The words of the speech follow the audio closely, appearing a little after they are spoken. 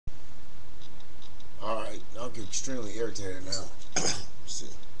I'm extremely irritated now. Let's see.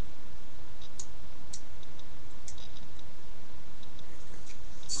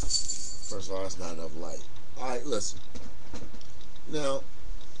 First of all, that's not enough light. Alright, listen. Now,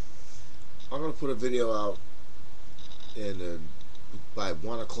 I'm going to put a video out by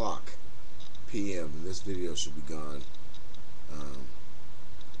 1 o'clock p.m. and this video should be gone.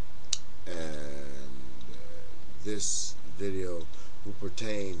 This video will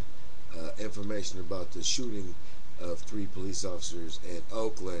pertain information about the shooting of 3 police officers in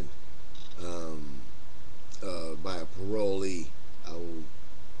Oakland by a parolee. I will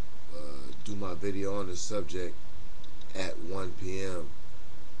do my video on the subject at 1 p.m.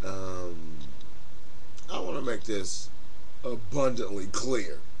 I want to make this abundantly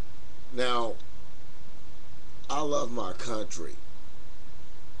clear. Now, I love my country.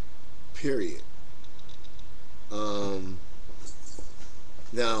 Period.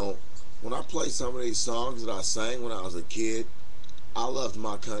 Now, when I play some of these songs that I sang when I was a kid, I loved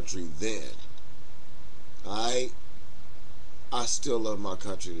my country then. I still love my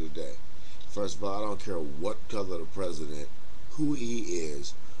country today. First of all, I don't care what color the president, who he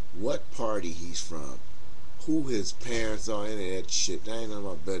is, what party he's from, who his parents are, any of that shit. That ain't none of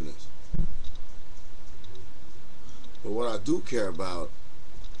my business. But what I do care about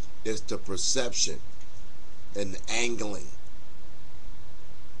is the perception and the angling.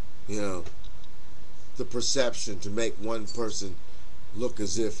 You know, the perception to make one person look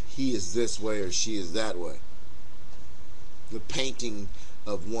as if he is this way or she is that way. The painting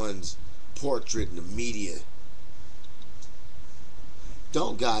of one's portrait in the media.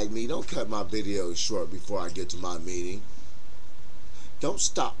 Don't guide me. Don't cut my videos short before I get to my meeting. Don't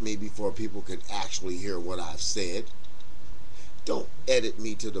stop me before people can actually hear what I've said. Don't edit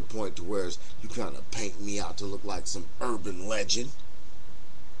me to the point to where you kind of paint me out to look like some urban legend.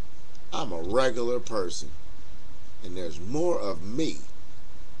 I'm a regular person, and there's more of me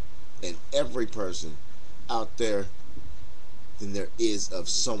in every person out there than there is of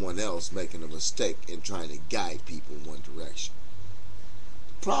someone else making a mistake and trying to guide people in one direction.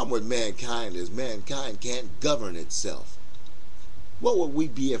 The problem with mankind is mankind can't govern itself. What would we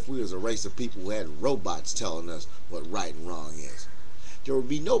be if we was a race of people who had robots telling us what right and wrong is? There would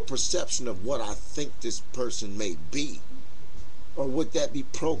be no perception of what I think this person may be. Or would that be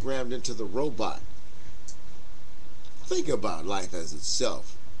programmed into the robot? Think about life as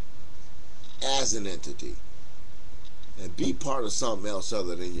itself, as an entity, and be part of something else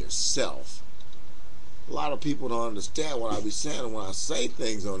other than yourself. A lot of people don't understand what I be saying when I say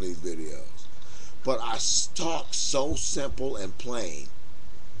things on these videos. But I talk so simple and plain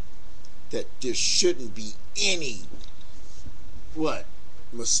that there shouldn't be any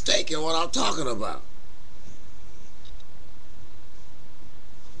mistake in what I'm talking about.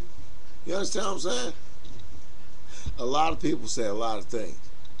 You understand what I'm saying? A lot of people say a lot of things.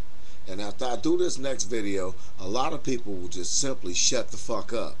 And after I do this next video, a lot of people will just simply shut the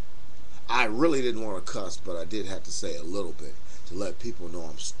fuck up. I really didn't want to cuss, but I did have to say a little bit to let people know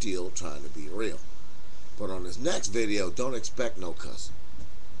I'm still trying to be real. But on this next video, don't expect no cussing.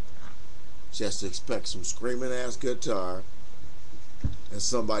 Just expect some screaming ass guitar and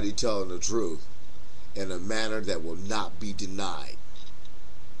somebody telling the truth in a manner that will not be denied.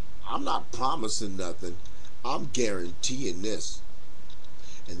 I'm not promising nothing. I'm guaranteeing this.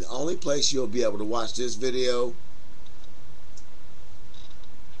 And the only place you'll be able to watch this video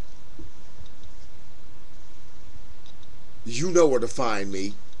you know where to find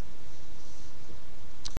me.